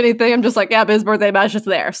tells you anything, I'm just like, yeah, Biz Birthday Bash is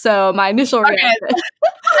there. So my initial reaction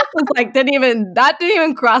was like, that didn't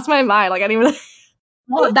even cross my mind. Like I didn't even.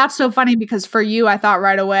 Well, that's so funny because for you, I thought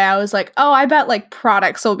right away, I was like, oh, I bet like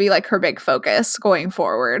products will be like her big focus going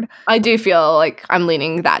forward. I do feel like I'm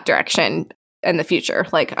leaning that direction in the future.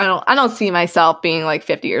 Like I don't see myself being like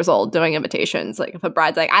 50 years old doing invitations. Like if a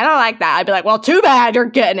bride's like, I don't like that, I'd be like, well, too bad, you're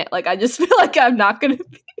getting it. Like I just feel like I'm not gonna be,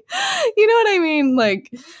 you know what I mean?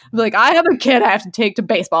 Like I have a kid I have to take to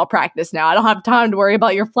baseball practice now. I don't have time to worry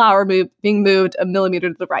about your flower being moved a millimeter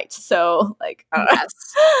to the right. So like I don't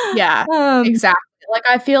know. Yeah, exactly. Like,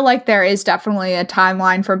 I feel like there is definitely a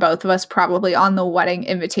timeline for both of us probably on the wedding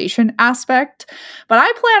invitation aspect. But I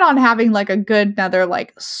plan on having like a good another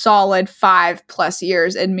like solid 5+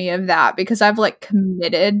 years in me of that because I've like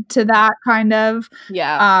committed to that kind of.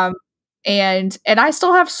 Yeah. And I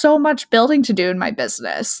still have so much building to do in my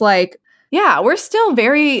business. Like, yeah, we're still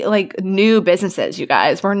very like new businesses, you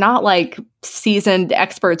guys. We're not like seasoned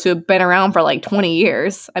experts who have been around for like 20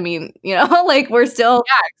 years. I mean, you know, like we're still,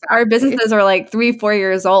 exactly. Our businesses are like 3-4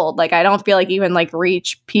 years old. Like I don't feel like even like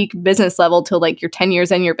reach peak business level till like you're 10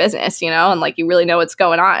 years in your business, you know, and like you really know what's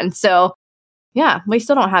going on. So yeah, we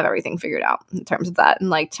still don't have everything figured out in terms of that. And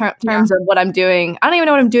like terms of what I'm doing, I don't even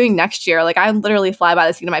know what I'm doing next year. Like I literally fly by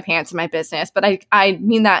the seat of my pants in my business, but I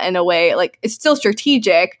mean that in a way, like it's still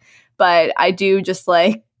strategic. But I do just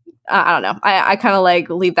like, I don't know. I kind of like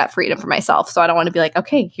leave that freedom for myself. So I don't want to be like,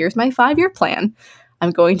 okay, here's my 5-year plan. I'm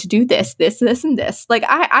going to do this, this, and this. Like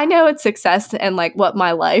I know it's success and like what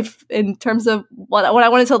my life in terms of what I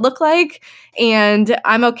want it to look like. And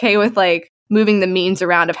I'm okay with like moving the means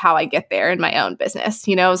around of how I get there in my own business,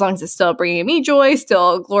 you know, as long as it's still bringing me joy,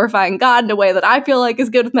 still glorifying God in a way that I feel like is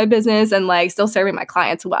good with my business and like still serving my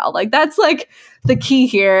clients well. Like that's like the key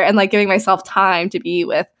here and like giving myself time to be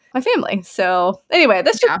with my family. So anyway,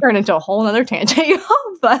 this just turned into a whole nother tangent,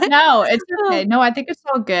 but no, it's okay. No, I think it's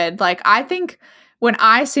all good. Like, I think when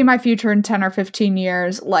I see my future in 10 or 15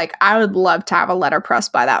 years, like I would love to have a letterpress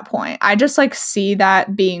by that point. I just like see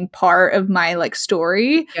that being part of my like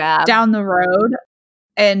story down the road.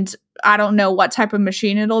 And I don't know what type of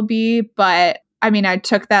machine it'll be, but I mean, I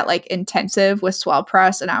took that like intensive with Swell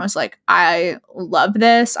Press and I was like, I love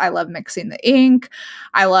this. I love mixing the ink.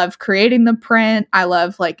 I love creating the print. I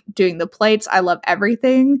love like doing the plates. I love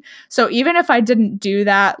everything. So even if I didn't do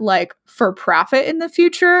that like for profit in the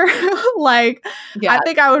future, like I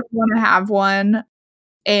think I would want to have one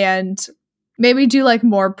and maybe do like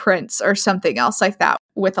more prints or something else like that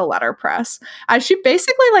with a letterpress. She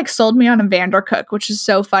basically like sold me on a Vandercook, which is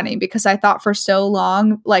so funny because I thought for so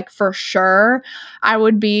long, like for sure, I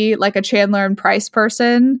would be like a Chandler and Price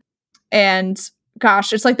person. And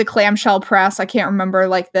gosh, it's like the clamshell press. I can't remember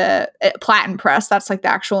like the platen press. That's like the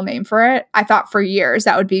actual name for it. I thought for years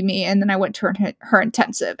that would be me. And then I went to her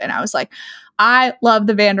intensive and I was like, I love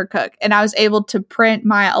the Vandercook. And I was able to print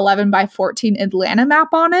my 11x14 Atlanta map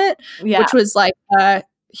on it, which was like a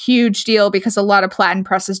huge deal because a lot of platen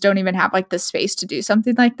presses don't even have like the space to do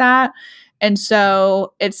something like that. And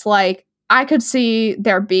so it's like, I could see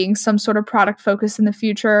there being some sort of product focus in the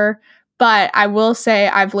future, But I will say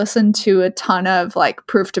I've listened to a ton of like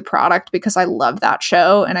Proof to Product because I love that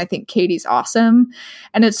show and I think Katie's awesome.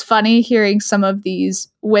 And it's funny hearing some of these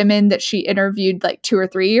women that she interviewed like 2 or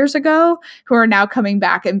 3 years ago who are now coming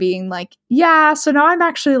back and being like, yeah, so now I'm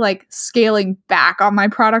actually like scaling back on my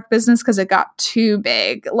product business because it got too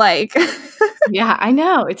big. Like, yeah, I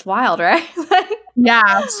know. It's wild, right?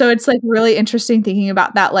 yeah. So it's like really interesting thinking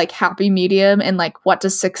about that like happy medium and like what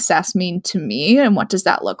does success mean to me and what does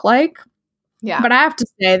that look like? Yeah. But I have to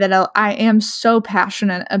say that I am so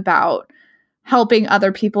passionate about helping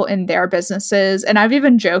other people in their businesses. And I've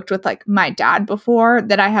even joked with like my dad before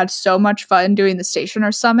that I had so much fun doing the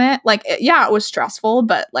Stationer Summit. Like, yeah, it was stressful,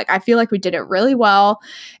 but like I feel like we did it really well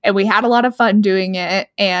and we had a lot of fun doing it.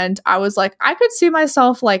 And I was like, I could see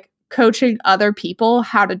myself like coaching other people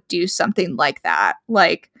how to do something like that.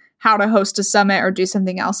 Like, how to host a summit or do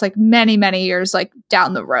something else like many, many years like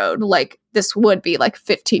down the road. Like this would be like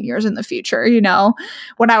 15 years in the future, you know,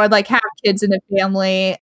 when I would like have kids and a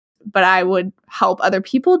family, but I would help other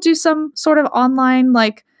people do some sort of online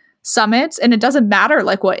like summits. And it doesn't matter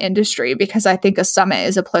like what industry, because I think a summit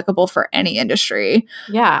is applicable for any industry.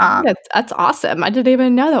 Yeah, that's awesome. I didn't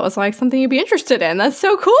even know that was like something you'd be interested in. That's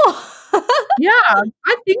so cool. Yeah,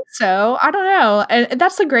 I think so. I don't know. And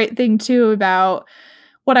that's the great thing too about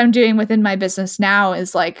what I'm doing within my business now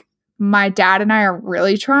is like my dad and I are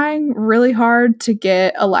really trying really hard to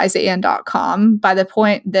get ElizaAnn.com. By the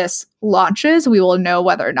point this launches, we will know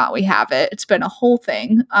whether or not we have it. It's been a whole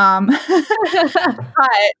thing. But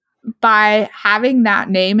by having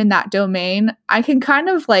that name and that domain, I can kind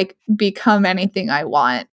of like become anything I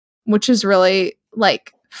want, which is really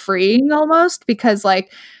like freeing almost, because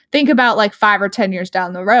like think about like 5 or 10 years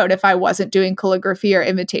down the road, if I wasn't doing calligraphy or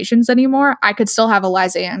invitations anymore, I could still have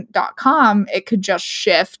ElizaAnn.com. It could just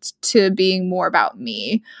shift to being more about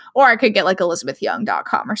me, or I could get like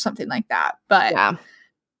ElizabethYoung.com or something like that. But yeah.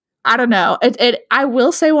 I don't know. I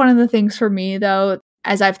will say one of the things for me though,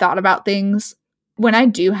 as I've thought about things, when I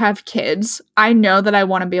do have kids, I know that I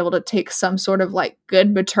want to be able to take some sort of like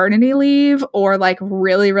good maternity leave or like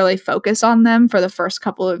really, really focus on them for the first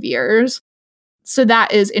couple of years. So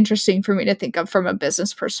that is interesting for me to think of from a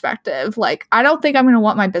business perspective. Like, I don't think I'm going to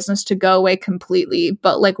want my business to go away completely,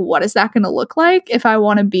 but like, what is that going to look like if I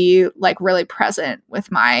want to be like really present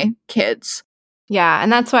with my kids? Yeah.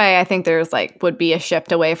 And that's why I think there's like would be a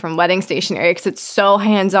shift away from wedding stationery because it's so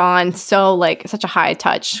hands-on, so like such a high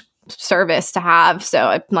touch service to have.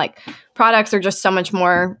 So like products are just so much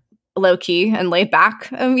more low key and laid back,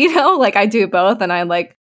 you know, like I do both. And I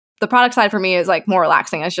like the product side for me is like more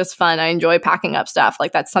relaxing. It's just fun. I enjoy packing up stuff.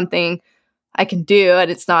 Like that's something I can do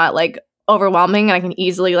and it's not like overwhelming and I can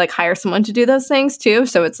easily like hire someone to do those things too.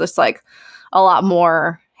 So it's just like a lot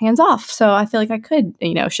more hands off. So I feel like I could,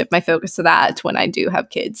 you know, shift my focus to that when I do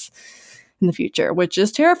have kids in the future, which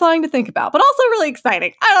is terrifying to think about, but also really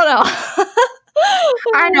exciting. I don't know.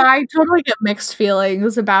 I know. I totally get mixed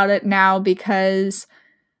feelings about it now because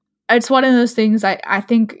it's one of those things I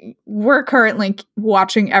think we're currently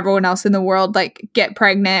watching everyone else in the world like get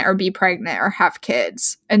pregnant or be pregnant or have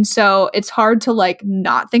kids. And so it's hard to like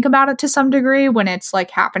not think about it to some degree when it's like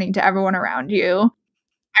happening to everyone around you.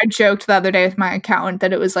 I joked the other day with my accountant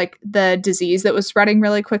that it was like the disease that was spreading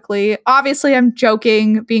really quickly. Obviously, I'm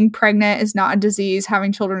joking. Being pregnant is not a disease.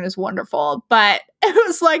 Having children is wonderful. But it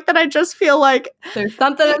was like that I just feel like there's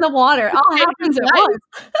something in the water. All happens at once.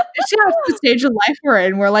 It's just the stage of life we're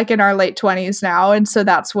in. We're like in our late 20s now. And so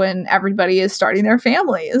that's when everybody is starting their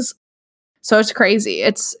families. So it's crazy.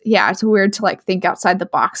 It's weird to like think outside the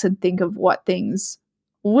box and think of what things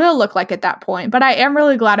will look like at that point. But I am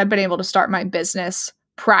really glad I've been able to start my business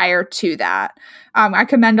prior to that. I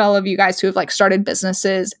commend all of you guys who have like started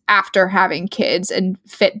businesses after having kids and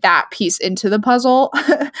fit that piece into the puzzle.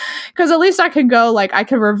 Because at least I can go like I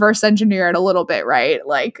can reverse engineer it a little bit, right?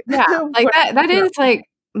 Like yeah, like that is like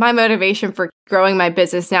my motivation for growing my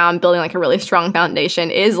business now and building like a really strong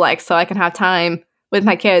foundation is like so I can have time with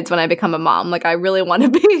my kids when I become a mom. Like I really want to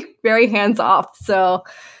be very hands off. So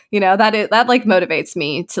you know, that like motivates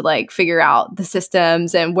me to like figure out the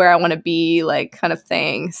systems and where I want to be, like kind of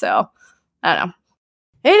thing. So I don't know.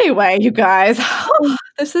 Anyway, you guys,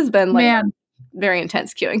 this has been like very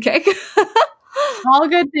intense Q and Cake. All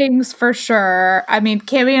good things for sure. I mean,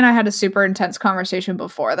 Cami and I had a super intense conversation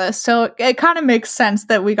before this, so it kind of makes sense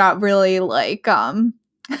that we got really like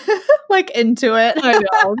like into it. I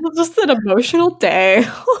know. It was just an emotional day.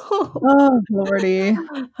 Oh, Lordy.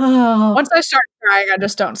 Once I start crying, I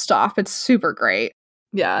just don't stop. It's super great.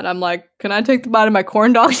 Yeah, and I'm like, can I take the bite of my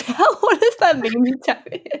corn dog now? What does that mean? You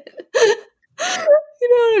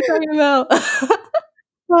know what I'm talking about.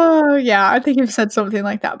 Oh, yeah. I think you've said something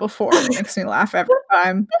like that before. It makes me laugh every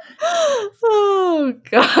time. Oh,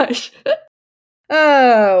 gosh.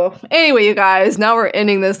 Oh, anyway, you guys, now we're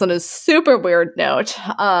ending this on a super weird note.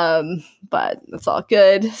 But it's all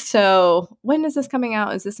good. So when is this coming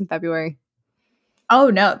out? Is this in February? Oh,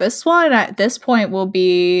 no. This one at this point will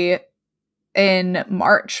be in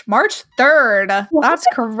March 3rd. What? That's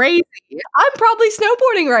crazy. I'm probably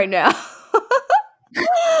snowboarding right now.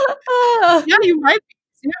 Yeah, you might be.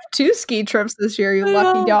 You have 2 ski trips this year, you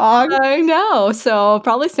lucky dog. I know. So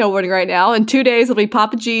probably snowboarding right now. In 2 days, it'll be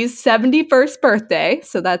Papa G's 71st birthday.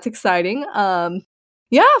 So that's exciting.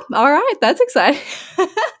 Yeah. All right. That's exciting.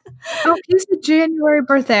 Oh, he's the January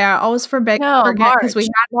birthday. I always forget because we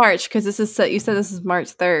had March because this is you said this is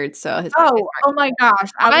March 3rd. So his oh my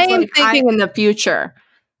gosh! I am thinking in the future.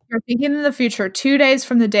 You're thinking in the future. 2 days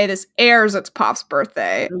from the day this airs, it's Pop's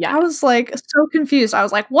birthday. Yeah. I was like so confused. I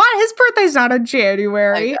was like, "What? His birthday's not in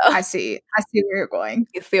January." I see where you're going.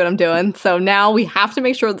 You see what I'm doing? So now we have to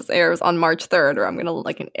make sure this airs on March 3rd, or I'm gonna look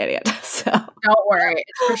like an idiot. So don't worry,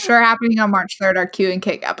 it's for sure happening on March 3rd. Our Q and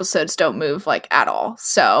Cake episodes don't move like at all.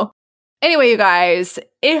 So. Anyway, you guys,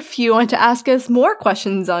 if you want to ask us more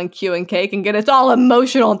questions on Q and Cake and get us all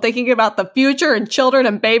emotional and thinking about the future and children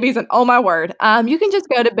and babies and oh my word, you can just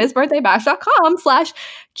go to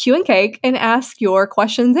bizbirthdaybash.com/Q and Cake and ask your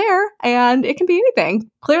questions there. And it can be anything.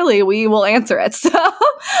 Clearly, we will answer it. So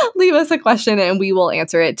leave us a question and we will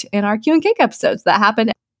answer it in our Q and Cake episodes that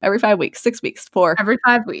happen every 5 weeks, 6 weeks, every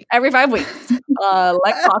 5 weeks. Every 5 weeks,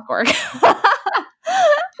 like clockwork.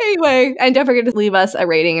 Anyway, and don't forget to leave us a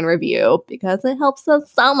rating and review because it helps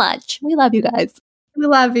us so much. We love you guys. We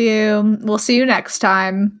love you. We'll see you next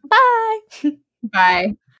time. Bye.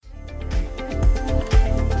 Bye.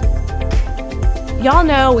 Y'all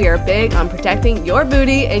know we are big on protecting your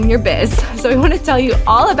booty and your biz, so we want to tell you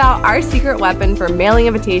all about our secret weapon for mailing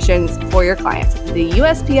invitations for your clients, the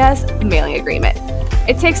USPS Mailing Agreement.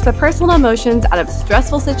 It takes the personal emotions out of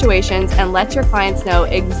stressful situations and lets your clients know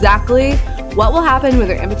exactly what will happen when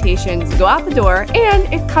their invitations go out the door,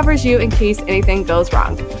 and it covers you in case anything goes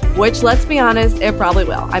wrong, which, let's be honest, it probably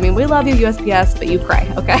will. I mean, we love you, USPS, but you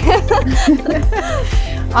cray, okay?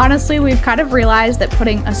 Honestly, we've kind of realized that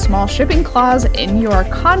putting a small shipping clause in your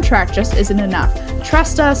contract just isn't enough.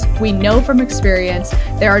 Trust us, we know from experience,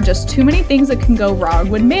 there are just too many things that can go wrong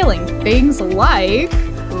when mailing. Things like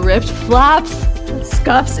ripped flaps,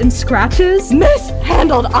 scuffs and scratches,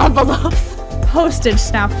 mishandled envelopes, postage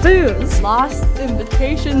snafus, lost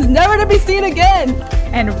invitations never to be seen again,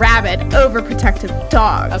 and rabid, overprotective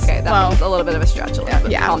dogs. Okay, that was a little bit of a stretch. Calm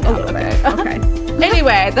down. A little bit. Okay.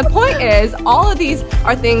 Anyway, the point is, all of these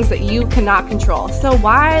are things that you cannot control. So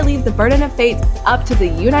why leave the burden of fate up to the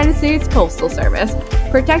United States Postal Service?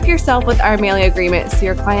 Protect yourself with our mailing agreement so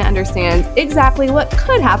your client understands exactly what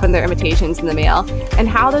could happen to their invitations in the mail and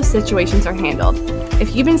how those situations are handled.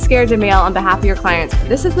 If you've been scared to mail on behalf of your clients,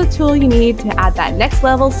 this is the tool you need to add that next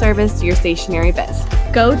level service to your stationery biz.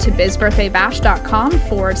 Go to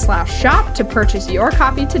bizbirthdaybash.com/shop to purchase your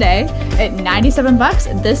copy today at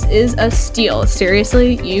 $97. This is a steal.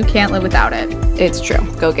 Seriously, you can't live without it. It's true.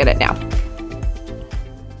 Go get it now.